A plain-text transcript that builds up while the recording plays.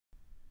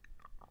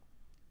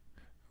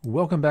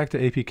Welcome back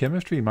to AP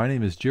Chemistry. My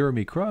name is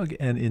Jeremy Krug,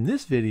 and in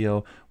this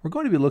video, we're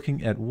going to be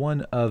looking at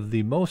one of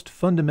the most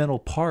fundamental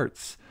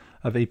parts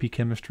of AP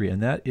Chemistry,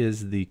 and that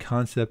is the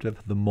concept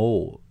of the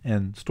mole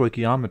and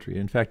stoichiometry.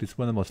 In fact, it's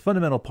one of the most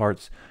fundamental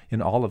parts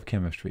in all of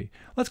chemistry.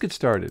 Let's get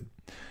started.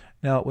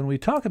 Now, when we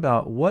talk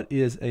about what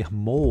is a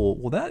mole,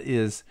 well, that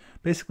is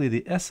basically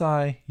the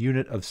SI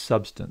unit of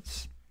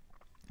substance.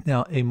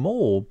 Now, a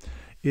mole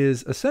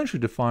is essentially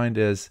defined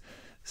as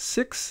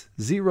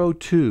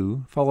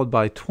 602 followed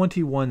by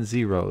 21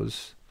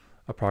 zeros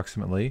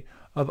approximately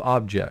of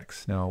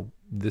objects. Now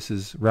this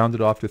is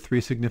rounded off to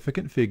three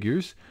significant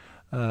figures.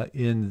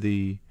 In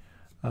the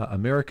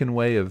American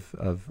way of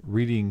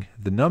reading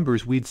the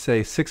numbers, we'd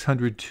say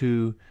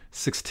 602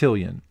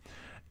 sextillion.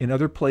 In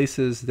other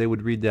places they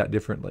would read that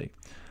differently.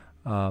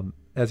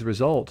 As a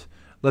result,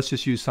 let's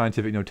just use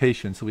scientific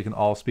notation so we can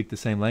all speak the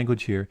same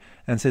language here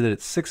and say that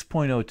it's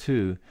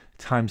 6.02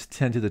 times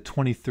 10 to the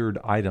 23rd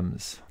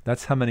items.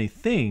 That's how many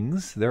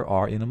things there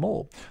are in a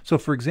mole. So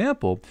for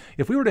example,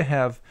 if we were to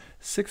have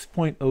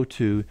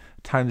 6.02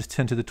 times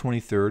 10 to the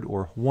 23rd,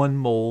 or 1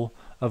 mole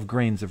of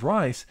grains of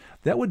rice,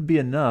 that would be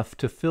enough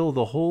to fill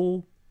the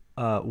whole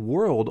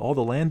world, all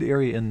the land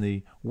area in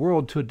the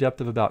world, to a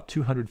depth of about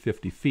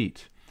 250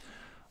 feet,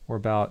 or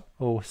about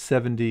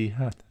 70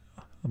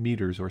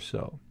 meters or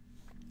so.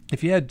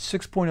 If you had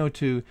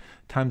 6.02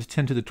 times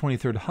 10 to the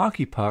 23rd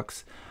hockey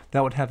pucks,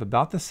 that would have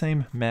about the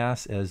same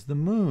mass as the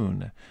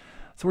moon.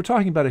 So we're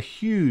talking about a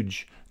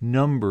huge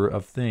number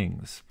of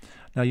things.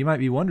 Now you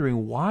might be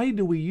wondering, why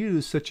do we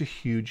use such a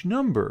huge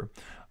number?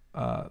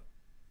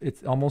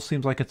 It almost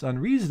seems like it's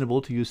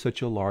unreasonable to use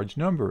such a large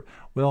number.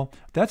 Well,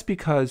 that's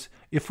because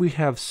if we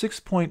have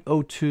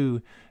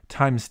 6.02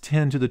 times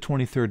 10 to the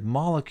 23rd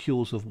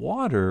molecules of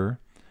water,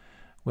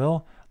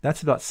 well,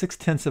 that's about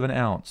 6/10 of an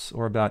ounce,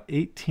 or about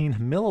 18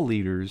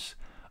 milliliters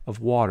of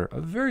water,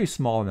 a very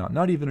small amount,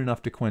 not even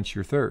enough to quench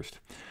your thirst.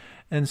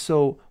 And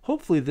so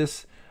hopefully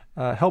this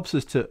helps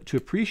us to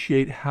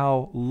appreciate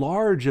how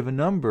large of a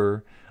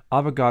number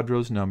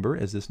Avogadro's number,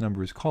 as this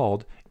number is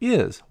called,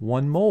 is.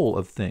 1 mole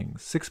of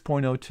things,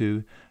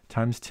 6.02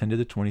 times 10 to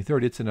the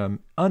 23rd. It's an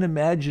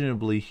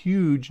unimaginably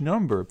huge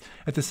number.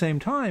 At the same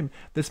time,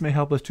 this may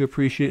help us to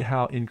appreciate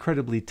how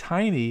incredibly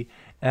tiny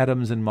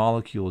atoms and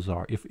molecules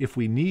are. If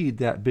we need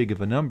that big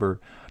of a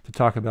number to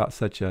talk about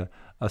such a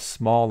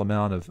small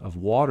amount of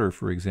water,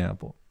 for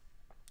example.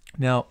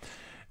 Now,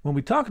 when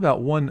we talk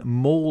about 1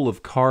 mole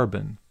of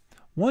carbon,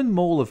 1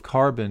 mole of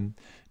carbon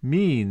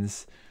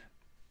means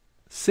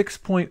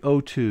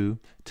 6.02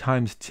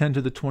 times 10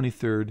 to the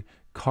 23rd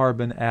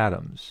carbon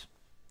atoms.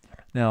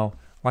 Now,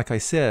 like I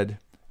said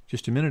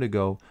just a minute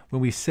ago,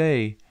 when we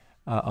say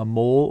a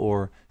mole,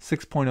 or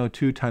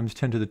 6.02 times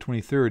 10 to the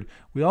 23rd,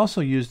 we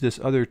also use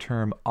this other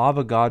term,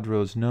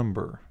 Avogadro's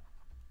number,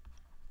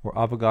 or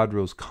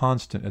Avogadro's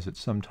constant, as it's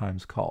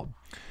sometimes called.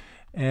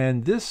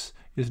 And this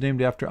is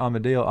named after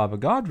Amedeo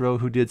Avogadro,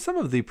 who did some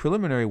of the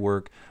preliminary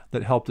work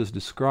that helped us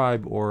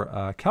describe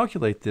or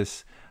calculate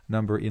this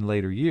number in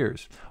later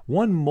years.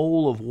 1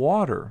 mole of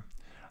water,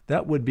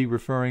 that would be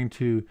referring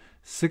to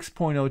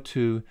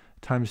 6.02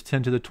 times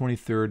 10 to the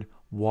 23rd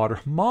water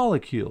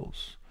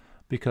molecules,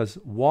 because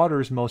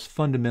water's most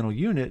fundamental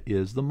unit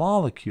is the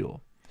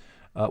molecule.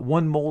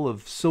 1 mole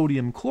of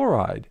sodium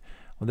chloride,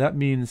 well, that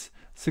means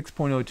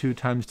 6.02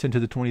 times 10 to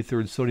the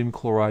 23rd sodium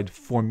chloride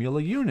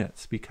formula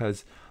units,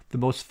 because the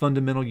most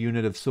fundamental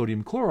unit of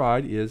sodium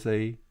chloride is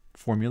a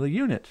formula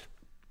unit,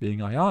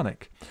 being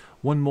ionic.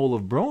 1 mole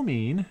of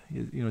bromine,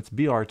 it's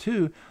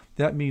Br2,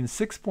 that means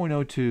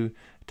 6.02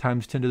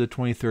 times 10 to the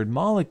 23rd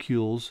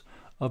molecules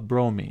of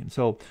bromine.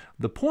 So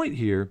the point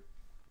here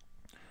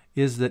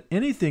is that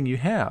anything you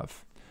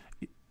have,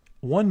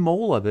 1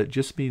 mole of it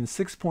just means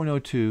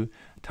 6.02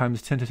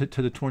 times 10 to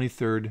the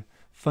 23rd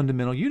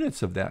fundamental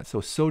units of that.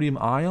 So sodium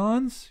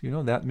ions,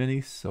 that many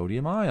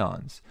sodium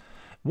ions.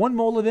 1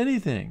 mole of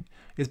anything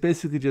is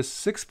basically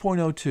just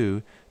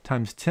 6.02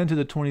 times 10 to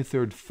the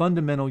 23rd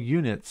fundamental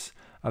units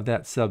of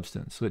that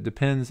substance. So it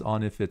depends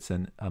on if it's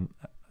an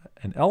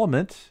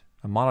element,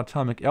 a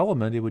monatomic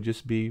element, it would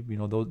just be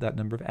that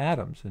number of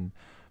atoms, and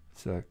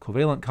it's a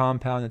covalent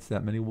compound, it's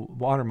that many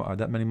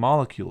that many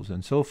molecules,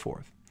 and so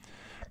forth.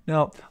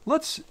 Now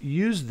let's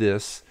use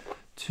this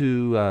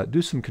to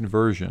do some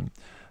conversion.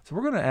 So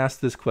we're going to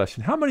ask this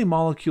question: how many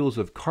molecules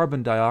of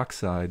carbon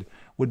dioxide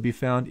would be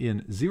found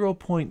in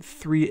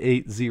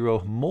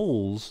 0.380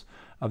 moles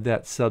of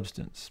that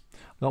substance?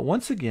 Well,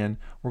 once again,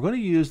 we're going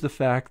to use the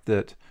fact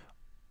that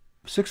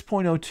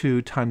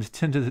 6.02 times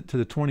 10 to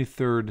the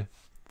 23rd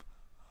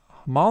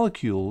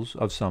molecules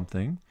of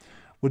something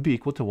would be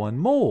equal to 1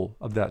 mole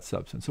of that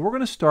substance. So we're going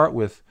to start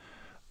with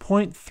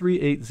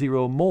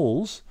 0.380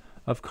 moles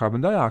of carbon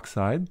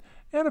dioxide,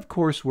 and of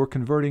course we're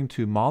converting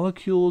to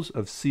molecules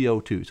of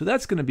CO2. So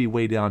that's going to be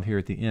way down here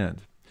at the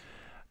end.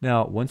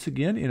 Now, once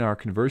again, in our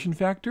conversion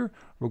factor,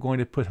 we're going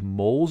to put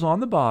moles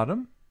on the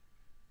bottom,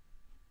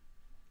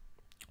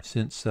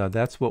 since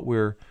that's what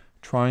we're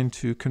trying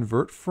to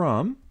convert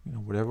from.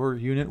 Whatever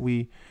unit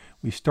we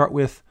start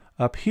with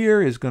up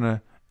here is going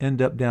to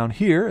end up down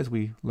here as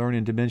we learn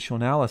in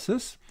dimensional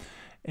analysis.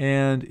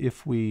 And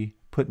if we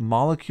put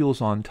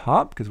molecules on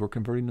top, because we're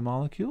converting to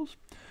molecules,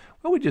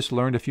 well, we just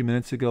learned a few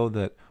minutes ago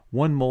that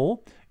 1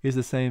 mole is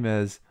the same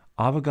as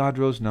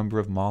Avogadro's number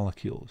of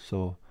molecules.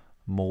 So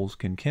moles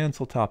can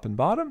cancel top and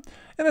bottom,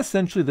 and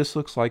essentially this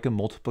looks like a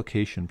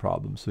multiplication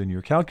problem. So in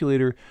your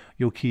calculator,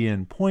 you'll key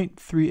in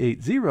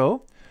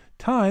 0.380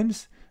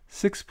 times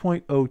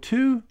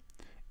 6.02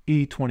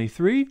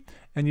 E23,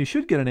 and you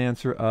should get an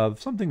answer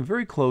of something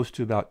very close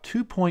to about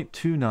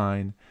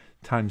 2.29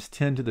 times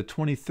 10 to the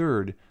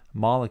 23rd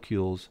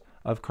molecules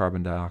of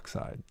carbon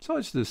dioxide. So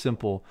it's just a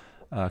simple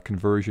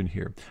conversion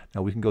here.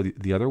 Now we can go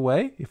the other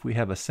way. If we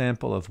have a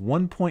sample of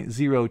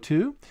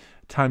 1.02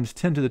 times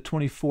 10 to the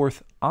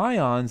 24th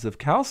ions of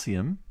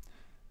calcium,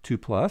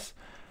 2+,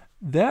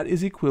 that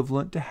is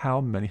equivalent to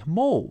how many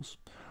moles?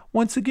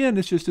 Once again,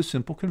 it's just a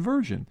simple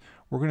conversion.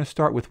 We're going to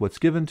start with what's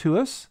given to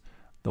us,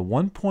 the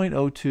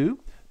 1.02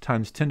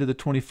 times 10 to the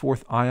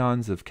 24th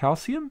ions of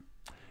calcium,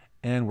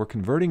 and we're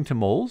converting to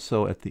moles.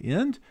 So at the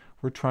end,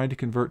 we're trying to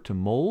convert to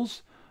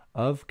moles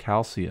of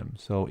calcium.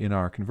 So in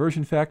our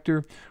conversion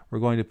factor, we're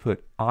going to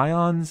put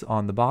ions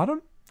on the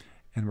bottom,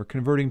 and we're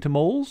converting to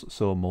moles,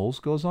 so moles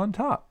goes on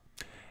top.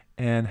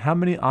 And how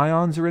many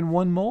ions are in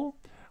 1 mole?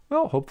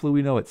 Well, hopefully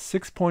we know it's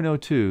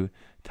 6.02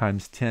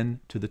 times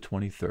 10 to the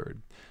 23rd.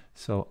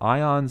 So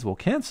ions will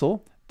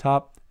cancel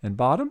top and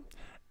bottom,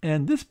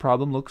 and this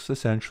problem looks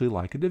essentially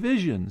like a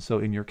division. So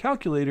in your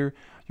calculator,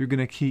 you're going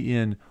to key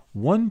in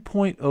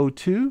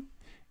 1.02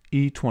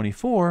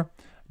 E24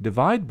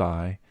 divide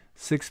by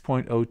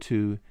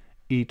 6.02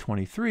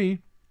 E23,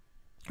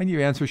 and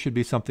your answer should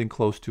be something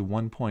close to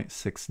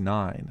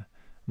 1.69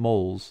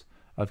 moles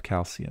of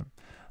calcium.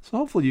 So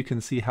hopefully you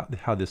can see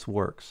how this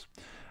works.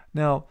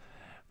 Now,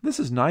 this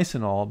is nice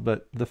and all,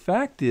 but the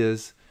fact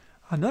is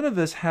none of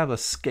us have a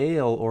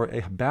scale or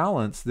a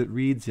balance that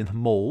reads in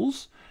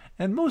moles,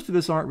 and most of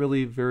us aren't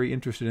really very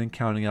interested in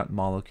counting out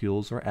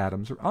molecules or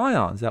atoms or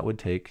ions. That would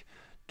take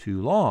too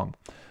long.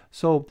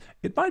 So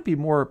it might be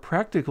more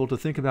practical to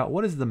think about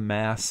what is the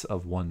mass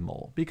of 1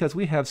 mole, because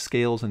we have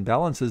scales and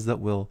balances that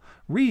will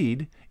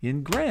read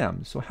in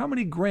grams. So how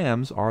many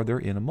grams are there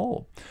in a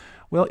mole?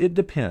 Well, it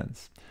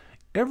depends.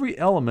 Every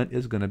element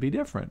is going to be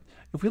different.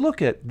 If we look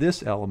at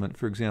this element,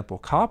 for example,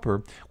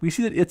 copper, we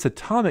see that its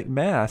atomic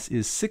mass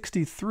is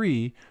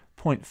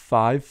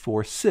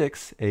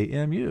 63.546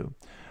 AMU.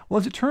 Well,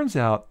 as it turns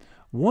out,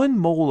 1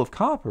 mole of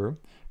copper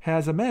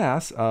has a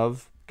mass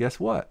of, guess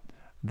what?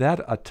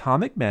 That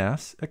atomic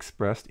mass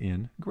expressed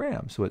in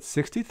grams. So it's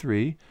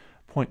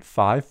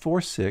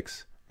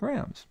 63.546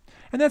 grams.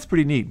 And that's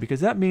pretty neat,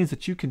 because that means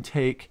that you can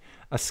take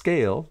a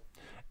scale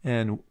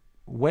and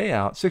weigh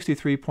out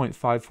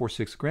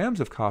 63.546 grams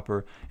of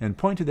copper and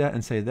point to that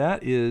and say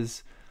that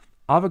is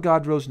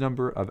Avogadro's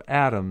number of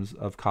atoms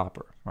of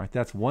copper, right?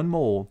 That's 1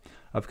 mole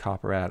of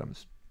copper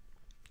atoms.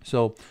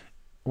 So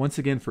once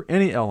again, for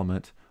any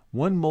element,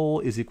 1 mole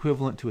is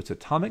equivalent to its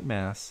atomic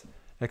mass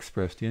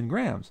expressed in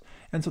grams.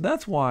 And so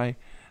that's why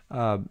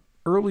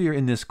earlier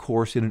in this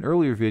course, in an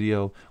earlier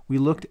video, we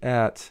looked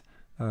at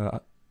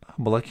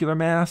molecular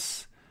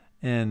mass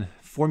and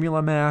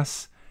formula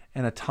mass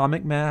and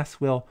atomic mass.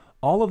 Well,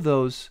 all of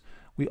those,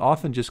 we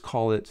often just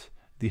call it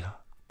the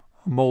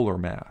molar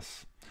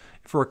mass.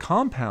 For a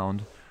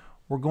compound,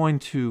 we're going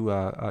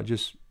to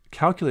just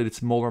calculate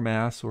its molar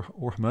mass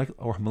or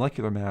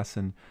molecular mass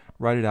and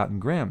write it out in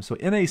grams. So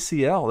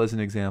NaCl, as an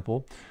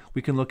example,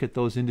 we can look at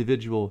those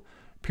individual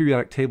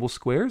periodic table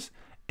squares.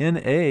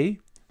 Na,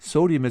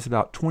 sodium is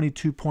about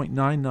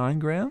 22.99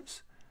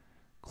 grams.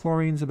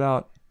 Chlorine's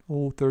about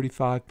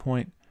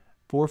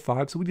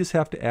 35.45. So we just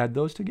have to add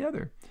those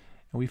together.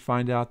 And we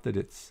find out that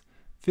it's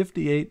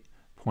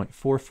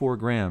 58.44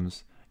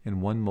 grams in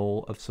 1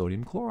 mole of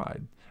sodium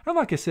chloride. And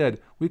like I said,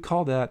 we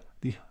call that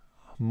the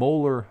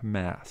molar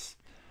mass.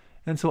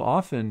 And so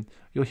often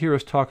you'll hear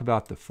us talk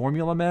about the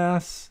formula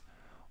mass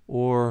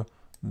or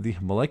the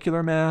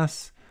molecular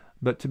mass,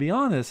 but to be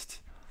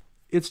honest,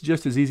 it's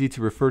just as easy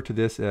to refer to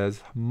this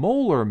as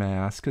molar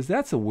mass, because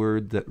that's a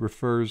word that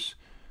refers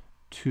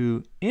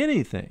to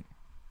anything.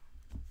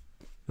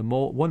 The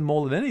 1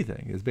 mole of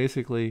anything is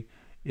basically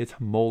its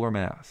molar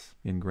mass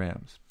in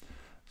grams.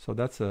 So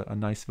that's a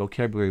nice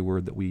vocabulary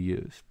word that we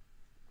use.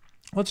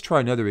 Let's try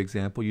another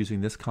example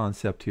using this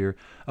concept here.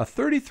 A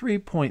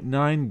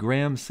 33.9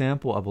 gram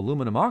sample of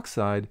aluminum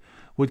oxide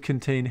would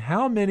contain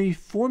how many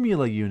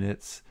formula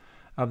units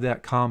of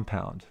that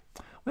compound?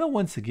 Well,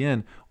 once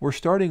again, we're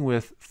starting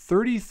with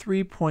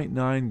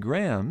 33.9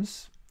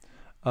 grams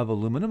of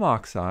aluminum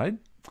oxide,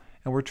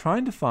 and we're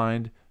trying to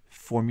find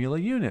formula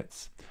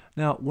units.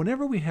 Now,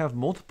 whenever we have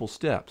multiple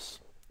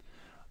steps,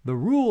 the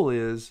rule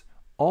is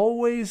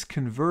always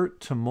convert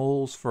to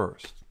moles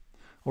first.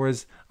 Or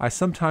as I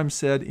sometimes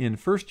said in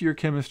first-year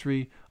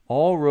chemistry,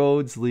 all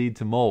roads lead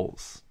to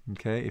moles.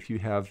 Okay? If you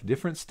have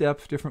different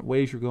steps, different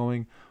ways you're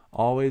going,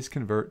 always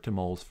convert to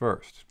moles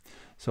first.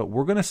 So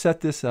we're going to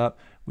set this up.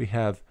 We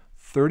have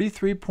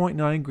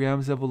 33.9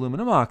 grams of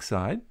aluminum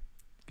oxide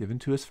given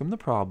to us from the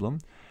problem.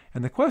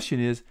 And the question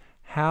is,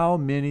 how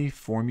many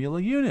formula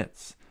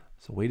units.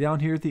 So way down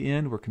here at the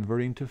end, we're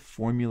converting to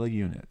formula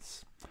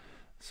units.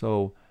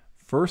 So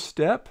first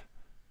step,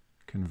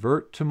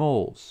 convert to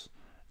moles.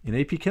 In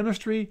AP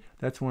Chemistry,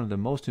 that's one of the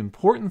most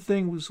important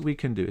things we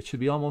can do. It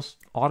should be almost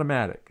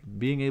automatic,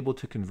 being able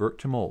to convert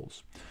to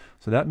moles.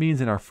 So that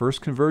means in our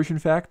first conversion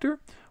factor,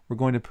 we're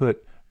going to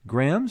put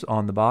grams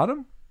on the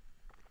bottom,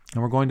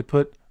 and we're going to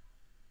put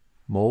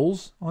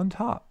moles on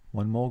top.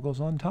 1 mole goes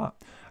on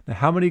top. Now,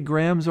 how many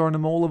grams are in a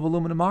mole of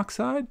aluminum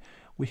oxide?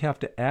 We have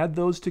to add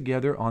those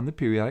together on the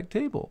periodic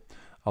table.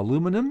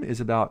 Aluminum is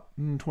about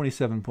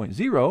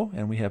 27.0,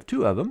 and we have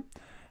 2 of them.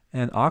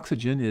 And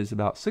oxygen is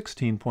about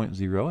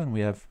 16.0, and we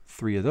have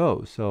 3 of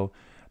those. So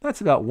that's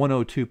about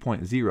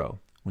 102.0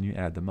 when you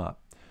add them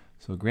up.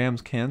 So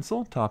grams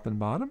cancel, top and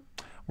bottom.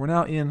 We're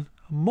now in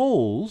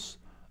moles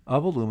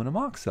of aluminum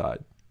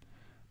oxide.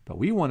 But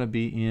we want to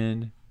be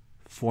in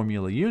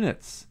formula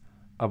units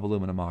of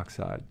aluminum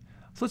oxide.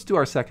 So let's do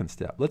our second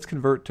step. Let's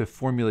convert to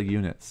formula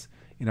units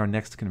in our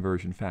next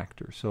conversion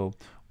factor. So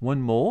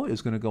 1 mole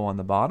is going to go on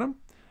the bottom,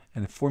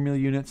 and the formula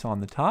units on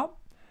the top.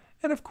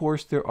 And of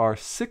course, there are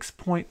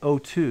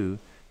 6.02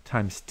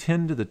 times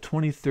 10 to the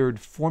 23rd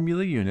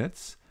formula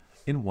units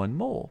in 1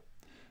 mole.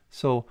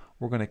 So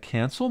we're going to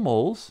cancel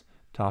moles,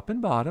 top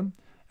and bottom,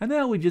 and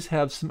now we just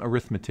have some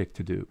arithmetic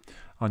to do.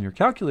 On your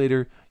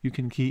calculator, you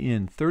can key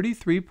in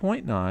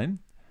 33.9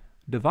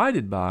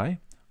 divided by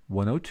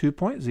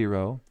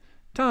 102.0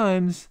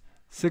 times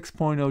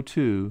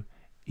 6.02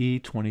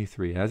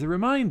 E23. As a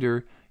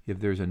reminder, if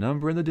there's a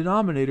number in the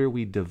denominator,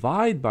 we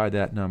divide by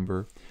that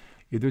number.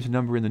 If there's a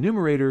number in the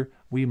numerator,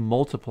 we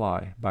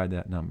multiply by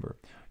that number.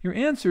 Your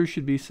answer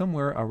should be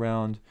somewhere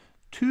around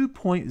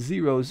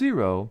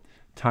 2.00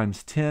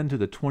 times 10 to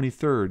the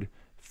 23rd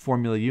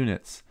formula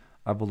units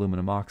of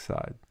aluminum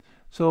oxide.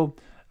 So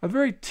a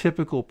very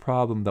typical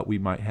problem that we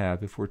might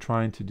have if we're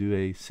trying to do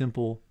a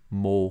simple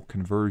mole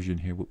conversion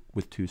here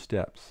with 2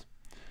 steps.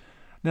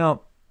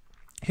 Now,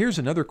 here's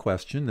another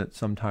question that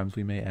sometimes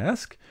we may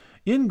ask.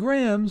 In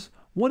grams,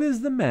 what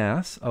is the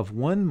mass of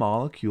 1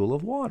 molecule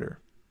of water?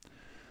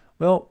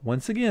 Well,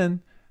 once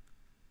again,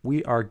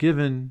 we are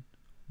given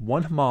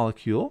 1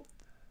 molecule,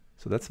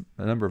 so that's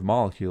a number of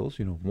molecules,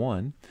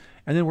 1,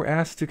 and then we're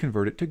asked to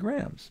convert it to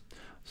grams.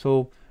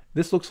 So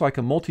this looks like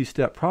a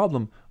multi-step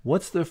problem.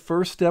 What's the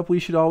first step we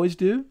should always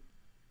do?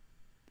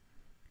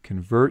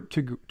 Convert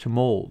to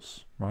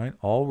moles, right?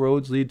 All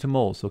roads lead to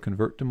moles, so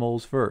convert to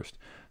moles first.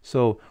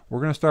 So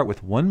we're going to start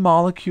with 1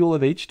 molecule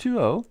of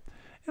H2O,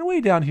 and way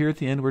down here at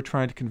the end, we're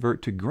trying to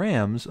convert to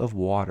grams of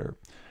water.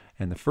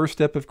 And the first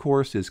step, of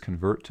course, is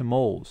convert to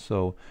moles.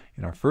 So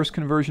in our first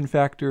conversion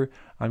factor,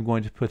 I'm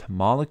going to put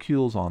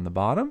molecules on the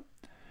bottom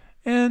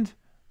and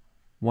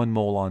 1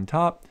 mole on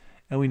top.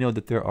 And we know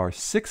that there are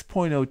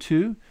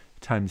 6.02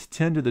 times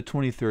 10 to the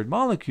 23rd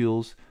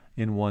molecules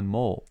in 1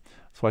 mole.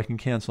 So I can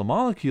cancel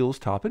molecules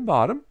top and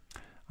bottom.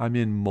 I'm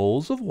in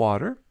moles of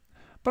water,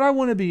 but I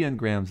want to be in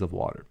grams of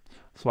water.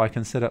 So I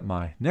can set up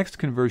my next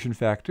conversion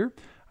factor.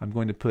 I'm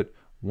going to put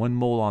 1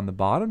 mole on the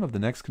bottom of the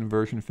next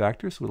conversion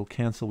factor, so it'll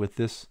cancel with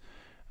this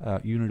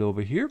unit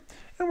over here,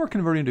 and we're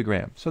converting to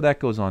grams, so that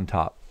goes on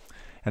top.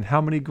 And how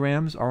many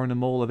grams are in a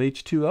mole of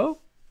H2O?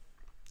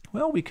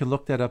 Well, we can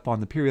look that up on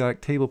the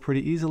periodic table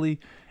pretty easily.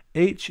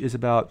 H is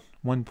about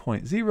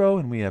 1.0,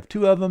 and we have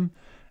 2 of them,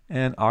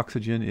 and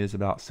oxygen is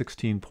about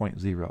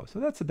 16.0. So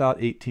that's about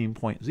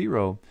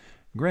 18.0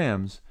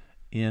 grams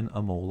in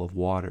a mole of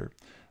water.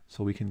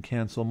 So we can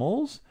cancel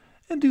moles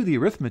and do the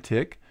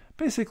arithmetic.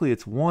 Basically,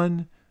 it's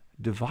 1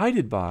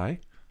 divided by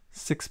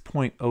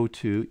 6.02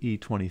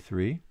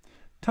 E23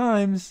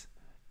 times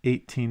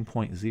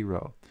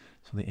 18.0.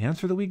 So the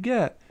answer that we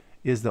get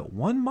is that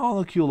 1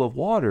 molecule of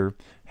water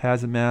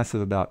has a mass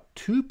of about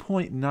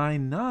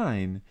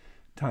 2.99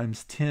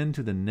 times 10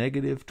 to the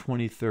negative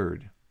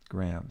 23rd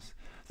grams.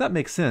 That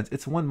makes sense.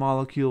 It's 1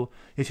 molecule.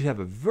 It should have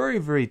a very,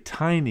 very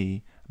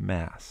tiny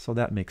mass, so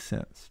that makes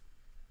sense.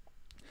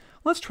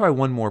 Let's try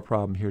one more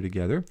problem here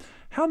together.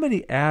 How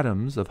many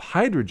atoms of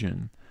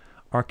hydrogen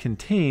are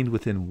contained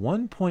within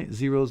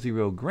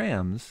 1.00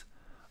 grams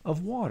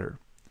of water?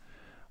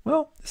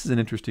 Well, this is an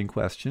interesting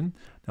question.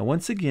 Now,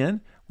 once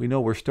again, we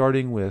know we're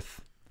starting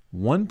with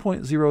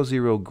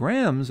 1.00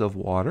 grams of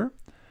water,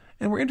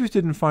 and we're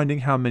interested in finding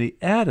how many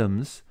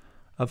atoms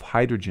of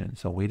hydrogen.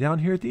 So way down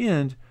here at the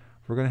end,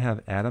 we're going to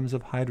have atoms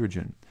of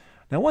hydrogen.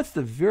 Now, what's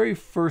the very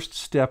first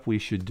step we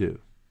should do?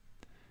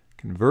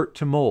 Convert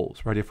to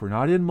moles, right? If we're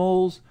not in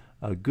moles,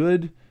 a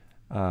good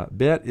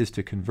bet is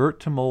to convert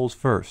to moles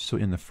first. So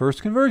in the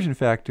first conversion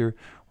factor,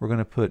 we're going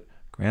to put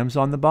grams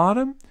on the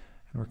bottom,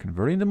 and we're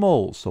converting to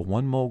moles. So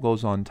 1 mole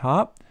goes on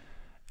top,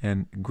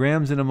 and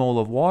grams in a mole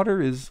of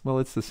water is, well,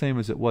 it's the same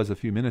as it was a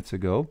few minutes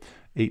ago,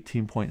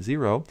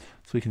 18.0.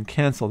 So we can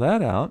cancel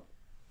that out.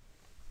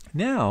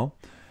 Now,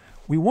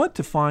 we want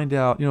to find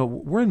out,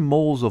 we're in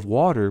moles of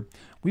water.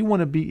 We want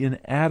to be in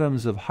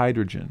atoms of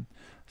hydrogen.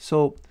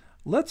 So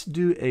let's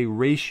do a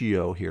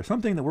ratio here,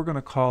 something that we're going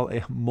to call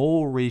a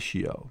mole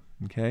ratio,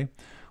 okay?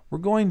 We're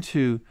going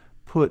to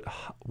put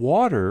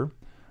water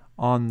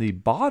on the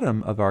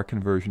bottom of our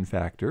conversion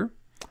factor,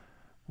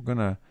 we're going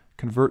to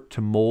convert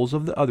to moles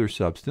of the other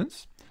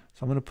substance.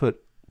 So I'm going to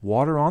put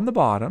water on the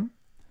bottom.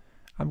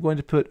 I'm going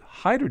to put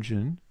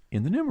hydrogen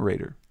in the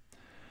numerator.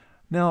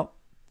 Now,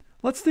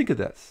 let's think of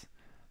this.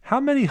 How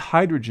many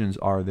hydrogens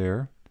are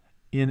there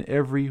in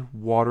every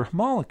water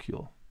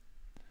molecule?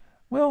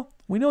 Well,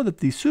 we know that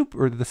the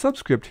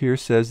subscript here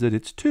says that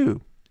it's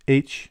 2,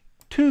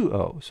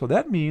 H2O. So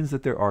that means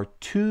that there are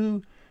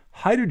 2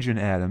 hydrogen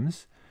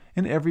atoms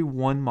in every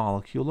 1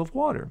 molecule of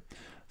water.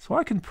 So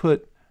I can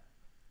put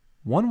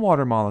 1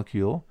 water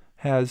molecule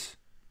has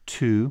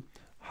 2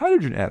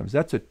 hydrogen atoms.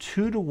 That's a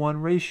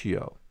 2-to-1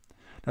 ratio.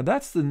 Now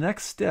that's the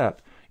next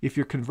step if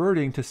you're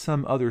converting to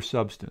some other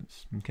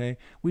substance. Okay?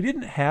 We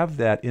didn't have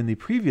that in the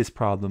previous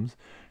problems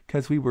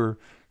because we were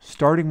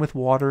starting with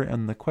water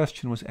and the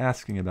question was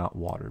asking about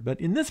water. But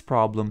in this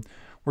problem,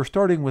 we're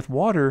starting with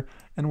water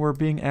and we're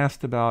being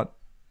asked about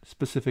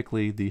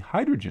specifically the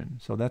hydrogen.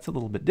 So that's a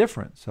little bit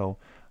different. So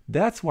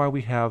that's why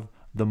we have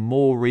the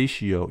mole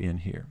ratio in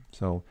here.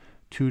 So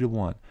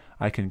 2-to-1.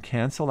 I can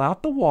cancel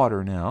out the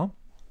water now,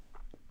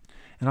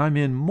 and I'm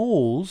in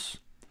moles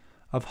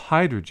of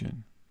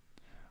hydrogen.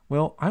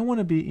 Well, I want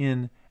to be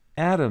in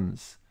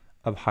atoms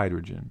of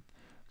hydrogen.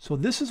 So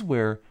this is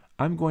where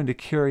I'm going to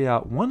carry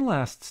out one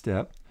last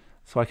step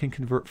so I can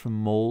convert from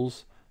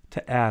moles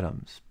to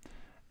atoms.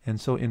 And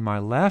so in my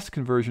last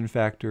conversion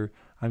factor,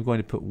 I'm going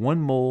to put 1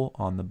 mole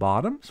on the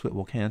bottom, so it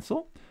will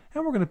cancel,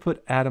 and we're going to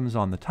put atoms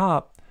on the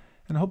top,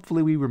 and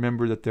hopefully we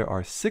remember that there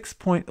are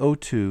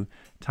 6.02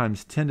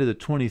 times 10 to the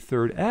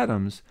 23rd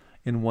atoms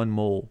in 1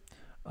 mole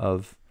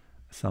of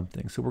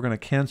something. So we're going to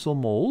cancel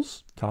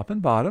moles, top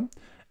and bottom,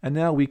 and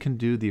now we can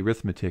do the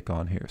arithmetic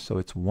on here. So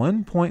it's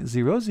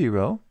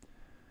 1.00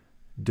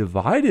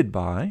 divided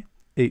by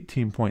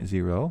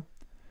 18.0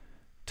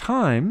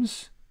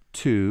 times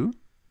 2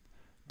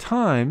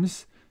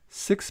 times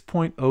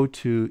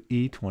 6.02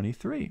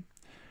 E23.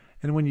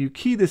 And when you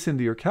key this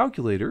into your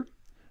calculator,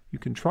 you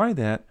can try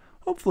that.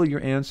 Hopefully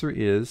your answer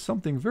is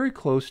something very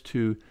close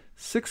to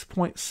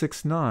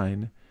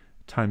 6.69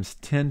 times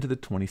 10 to the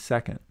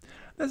 22nd.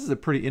 This is a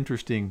pretty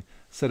interesting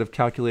set of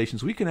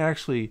calculations. We can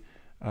actually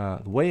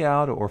weigh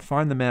out or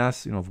find the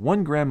mass of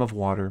 1 gram of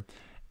water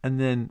and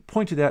then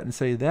point to that and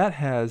say that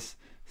has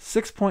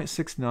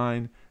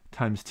 6.69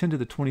 times 10 to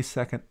the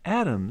 22nd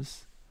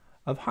atoms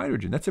of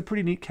hydrogen. That's a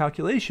pretty neat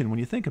calculation when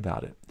you think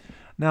about it.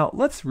 Now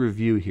let's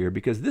review here,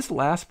 because this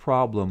last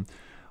problem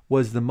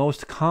was the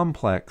most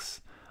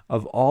complex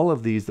of all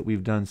of these that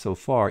we've done so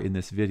far in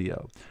this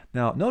video.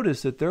 Now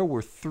notice that there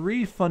were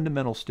 3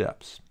 fundamental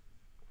steps.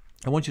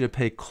 I want you to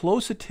pay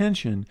close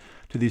attention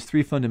to these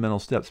 3 fundamental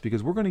steps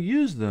because we're going to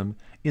use them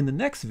in the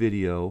next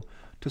video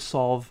to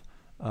solve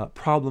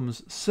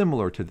problems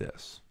similar to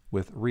this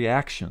with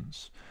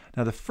reactions.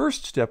 Now the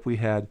first step we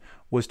had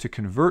was to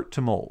convert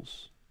to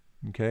moles.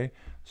 Okay,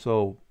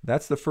 so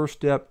that's the first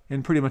step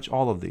in pretty much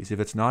all of these.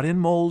 If it's not in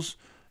moles,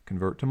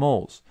 convert to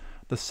moles.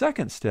 The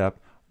second step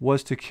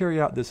was to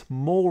carry out this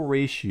mole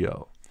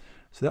ratio.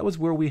 So that was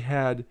where we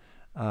had,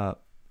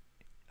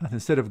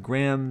 instead of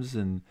grams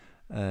and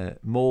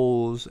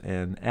moles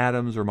and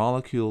atoms or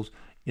molecules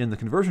in the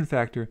conversion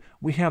factor,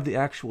 we have the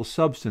actual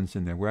substance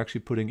in there. We're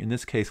actually putting, in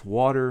this case,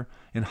 water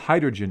and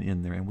hydrogen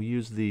in there, and we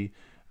use the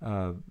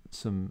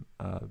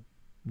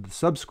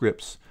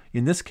subscripts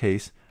in this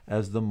case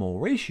as the mole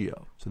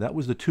ratio. So that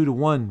was the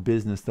 2-to-1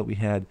 business that we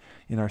had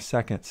in our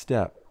second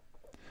step.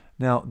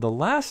 Now the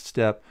last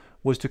step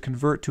was to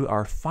convert to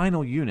our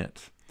final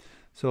unit.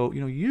 So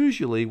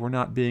usually we're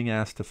not being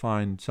asked to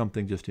find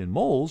something just in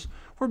moles.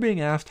 We're being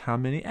asked how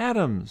many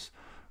atoms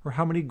or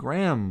how many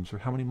grams or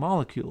how many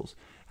molecules.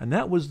 And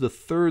that was the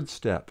third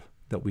step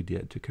that we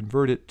did, to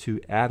convert it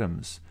to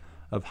atoms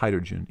of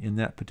hydrogen in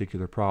that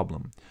particular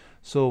problem.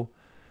 So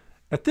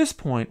at this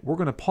point, we're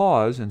going to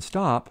pause and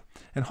stop,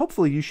 and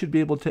hopefully you should be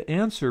able to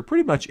answer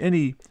pretty much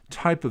any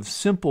type of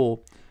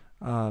simple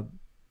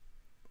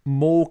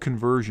mole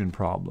conversion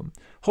problem.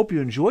 Hope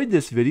you enjoyed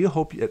this video.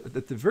 Hope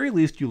at the very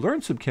least you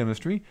learned some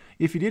chemistry.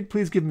 If you did,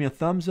 please give me a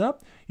thumbs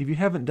up. If you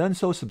haven't done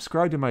so,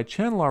 subscribe to my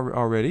channel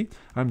already.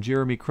 I'm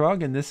Jeremy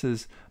Krug, and this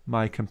is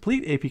my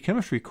complete AP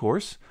Chemistry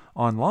course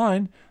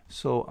online.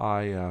 So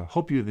I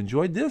hope you've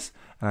enjoyed this,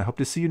 and I hope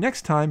to see you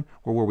next time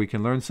where we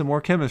can learn some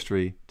more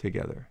chemistry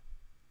together.